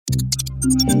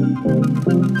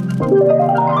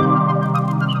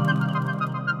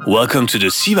Welcome to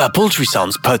the Siva Poultry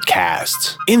Sounds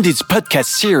podcast. In this podcast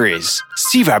series,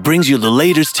 Siva brings you the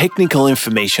latest technical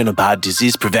information about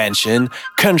disease prevention,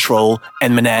 control,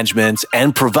 and management,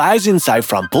 and provides insight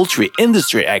from poultry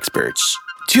industry experts.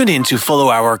 Tune in to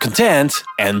follow our content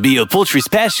and be a poultry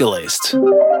specialist.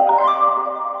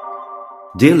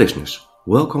 Dear listeners,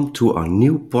 welcome to our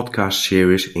new podcast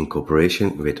series in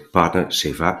cooperation with partner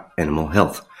Siva Animal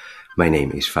Health. My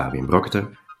name is Fabian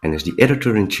Brokketer, and as the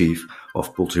editor-in-chief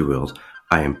of Poultry World,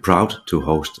 I am proud to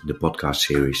host the podcast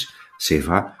series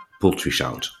Siva Poultry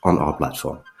Sounds on our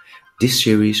platform. This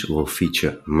series will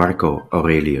feature Marco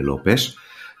Aurelio Lopez,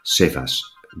 Siva's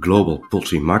Global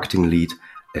Poultry Marketing Lead,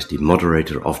 as the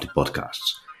moderator of the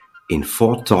podcasts. In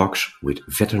 4 talks with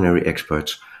veterinary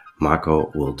experts,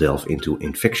 Marco will delve into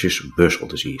infectious bursal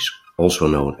disease, also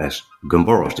known as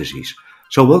Gumboro's disease.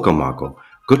 So welcome, Marco.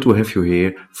 Good to have you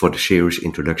here for the series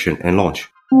introduction and launch.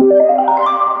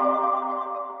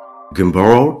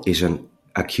 Gumboro is an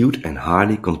acute and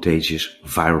highly contagious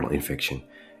viral infection.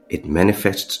 It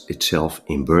manifests itself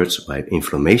in birds by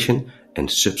inflammation and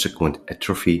subsequent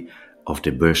atrophy of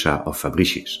the bursa of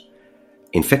Fabricius.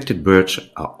 Infected birds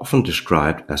are often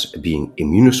described as being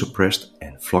immunosuppressed,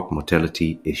 and flock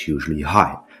mortality is usually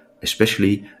high,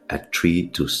 especially at 3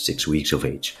 to 6 weeks of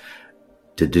age.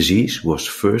 The disease was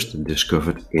first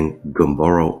discovered in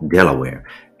Gumboro, Delaware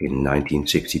in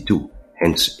 1962,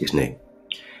 hence its name.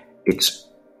 It's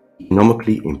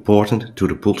economically important to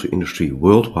the poultry industry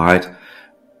worldwide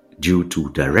due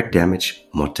to direct damage,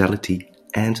 mortality,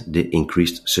 and the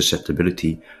increased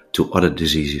susceptibility to other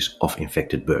diseases of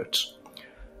infected birds.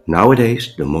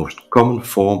 Nowadays, the most common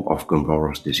form of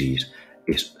Gumboro's disease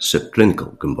is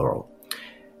subclinical Gumboro.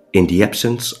 In the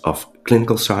absence of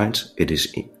clinical signs, it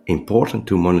is important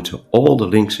to monitor all the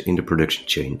links in the production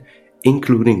chain,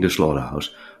 including the slaughterhouse,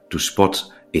 to spot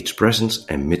its presence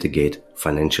and mitigate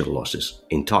financial losses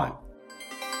in time.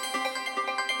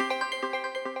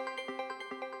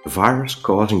 The virus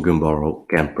causing Gumboro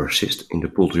can persist in the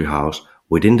poultry house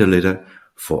within the litter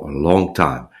for a long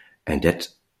time, and that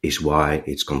is why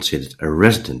it's considered a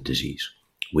resident disease.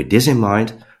 With this in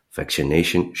mind,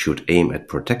 vaccination should aim at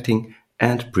protecting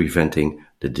and preventing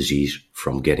the disease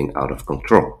from getting out of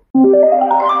control.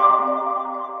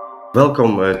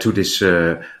 Welcome to this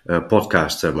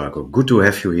podcast, Marco. Good to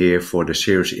have you here for the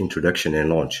series introduction and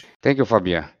launch. Thank you,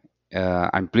 Fabian.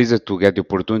 I'm pleased to get the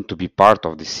opportunity to be part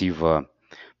of the Siva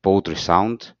Poultry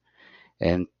Sound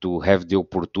and to have the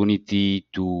opportunity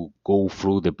to go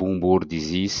through the Gumboro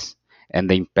disease and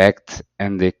the impact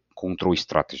and the control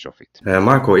strategy of it.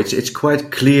 Marco, it's quite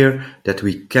clear that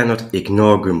we cannot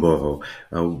ignore Gumboro.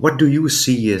 What do you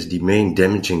see as the main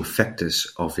damaging factors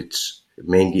of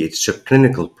mainly its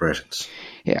subclinical presence?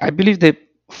 Yeah, I believe the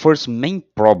first main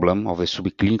problem of the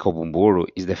subclinical Gumboro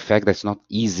is the fact that it's not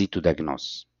easy to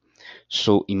diagnose.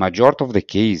 So in majority of the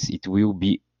case, it will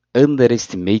be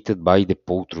underestimated by the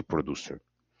poultry producer.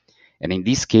 And in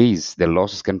this case, the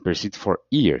losses can persist for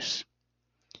years.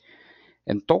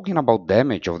 And talking about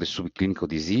damage of the subclinical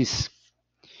disease,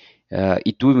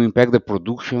 it will impact the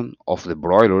production of the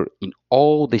broiler in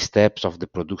all the steps of the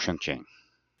production chain.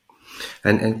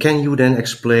 And can you then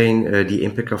explain the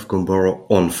impact of Gumboro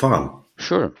on farm?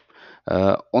 Sure.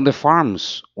 On the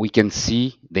farms, we can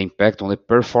see the impact on the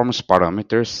performance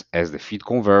parameters as the feed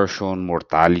conversion,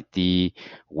 mortality,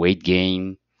 weight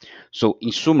gain. So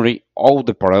in summary, all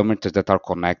the parameters that are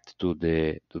connected to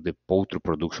the poultry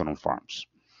production on farms.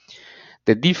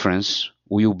 The difference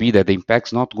will be that the impact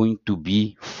is not going to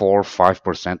be 4 or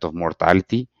 5% of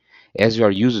mortality as you are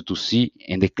used to see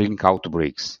in the clinical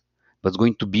outbreaks, but it's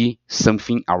going to be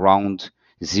something around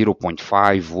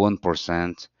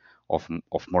 0.5-1% of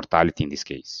mortality in this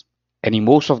case. And in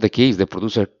most of the case, the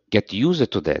producer get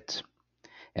used to that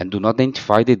and do not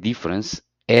identify the difference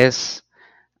as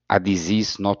a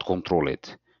disease not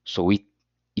controlled. So it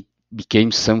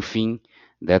became something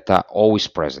that are always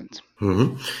present.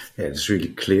 Mm-hmm. Yeah, it's really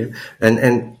clear.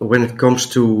 And when it comes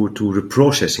to the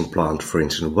processing plant, for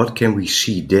instance, what can we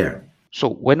see there? So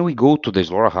when we go to the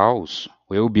slaughterhouse,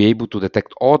 we will be able to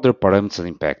detect other parameters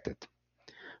impacted,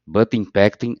 but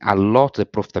impacting a lot the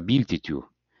profitability too,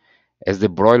 as the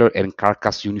broiler and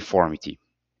carcass uniformity.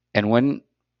 And when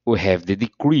we have the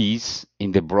decrease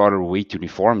in the broiler weight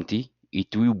uniformity,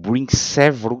 it will bring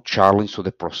several challenges to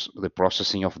the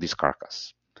processing of this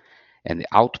carcass and the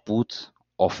output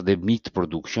of the meat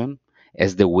production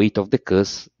as the weight of the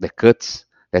cuts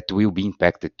that will be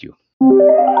impacted too.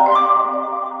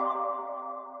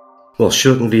 Well,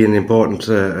 certainly an important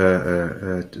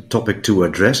topic to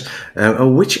address.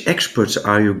 Which experts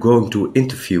are you going to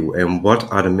interview, and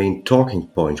what are the main talking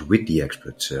points with the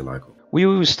experts, Michael? We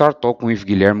will start talking with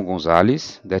Guilherme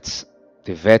Gonzalez, that's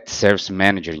the vet service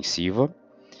manager in SIVA,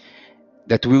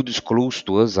 that will disclose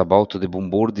to us about the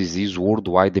Gumboro disease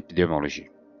worldwide epidemiology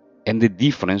and the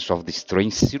difference of the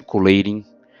strains circulating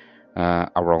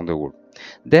around the world.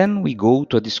 Then we go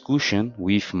to a discussion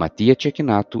with Mattia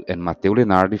Cecchinato and Matteo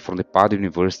Lenardi from the Padre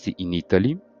University in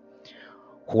Italy,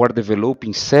 who are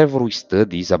developing several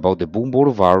studies about the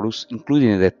Gumboro virus,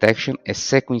 including the detection and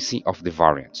sequencing of the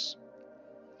variants.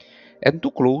 And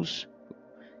to close,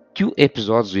 2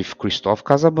 episodes with Christophe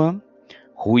Casaban,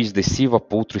 who is the SIVA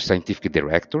Poultry Scientific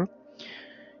Director,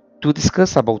 to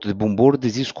discuss about the Gumboro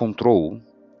disease control,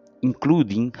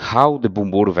 including how the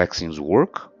Gumboro vaccines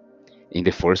work, in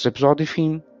the first episode with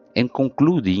him, and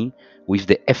concluding with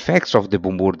the effects of the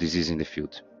Gumboro disease in the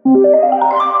field.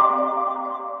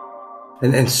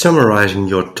 And summarizing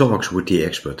your talks with the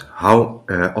expert, how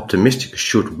optimistic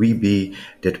should we be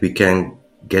that we can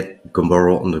get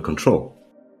Gumboro under control?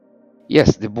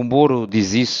 Yes, the Gumboro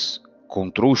disease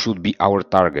control should be our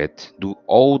target, do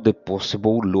all the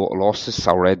possible losses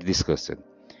already discussed.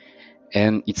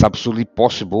 And it's absolutely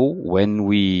possible when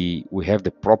we have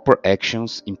the proper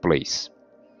actions in place.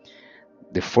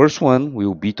 The first one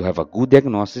will be to have a good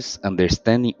diagnosis,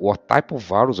 understanding what type of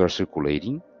virus are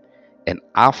circulating, and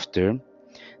after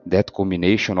that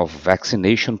combination of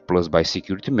vaccination plus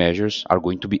biosecurity measures are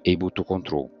going to be able to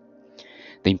control.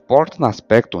 The important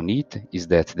aspect on it is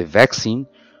that the vaccine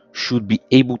should be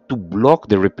able to block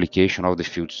the replication of the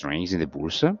field strains in the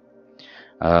bursa,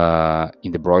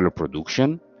 in the broiler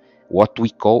production, what we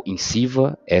call in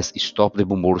SIVA as stop the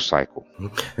Gumboro cycle.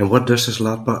 And what does this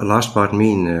last part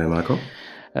mean, Michael?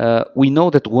 We know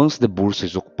that once the bursa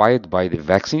is occupied by the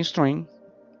vaccine strain,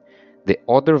 the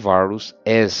other virus,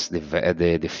 as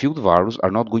the field virus,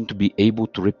 are not going to be able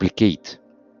to replicate.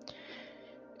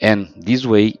 And this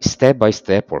way, step by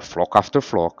step, or flock after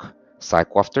flock,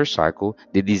 cycle after cycle,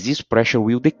 the disease pressure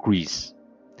will decrease.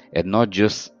 And not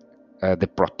just the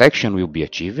protection will be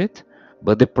achieved,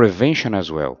 but the prevention as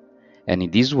well. And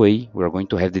in this way, we are going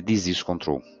to have the disease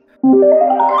control.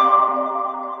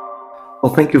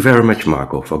 Well, thank you very much,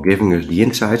 Marco, for giving us the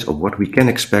insights of what we can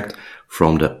expect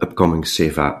from the upcoming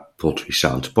SIVA Poultry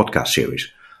Sounds podcast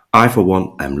series. I, for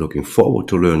one, am looking forward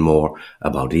to learn more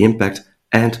about the impact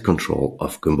and control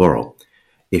of Gumboro.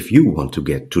 If you want to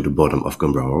get to the bottom of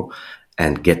Gumboro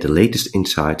and get the latest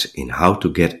insights in how to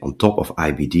get on top of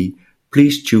IBD,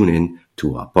 please tune in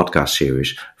to our podcast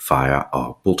series via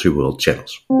our Poultry World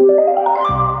channels.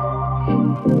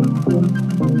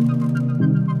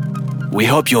 We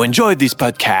hope you enjoyed this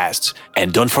podcast,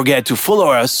 and don't forget to follow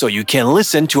us so you can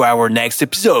listen to our next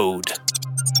episode.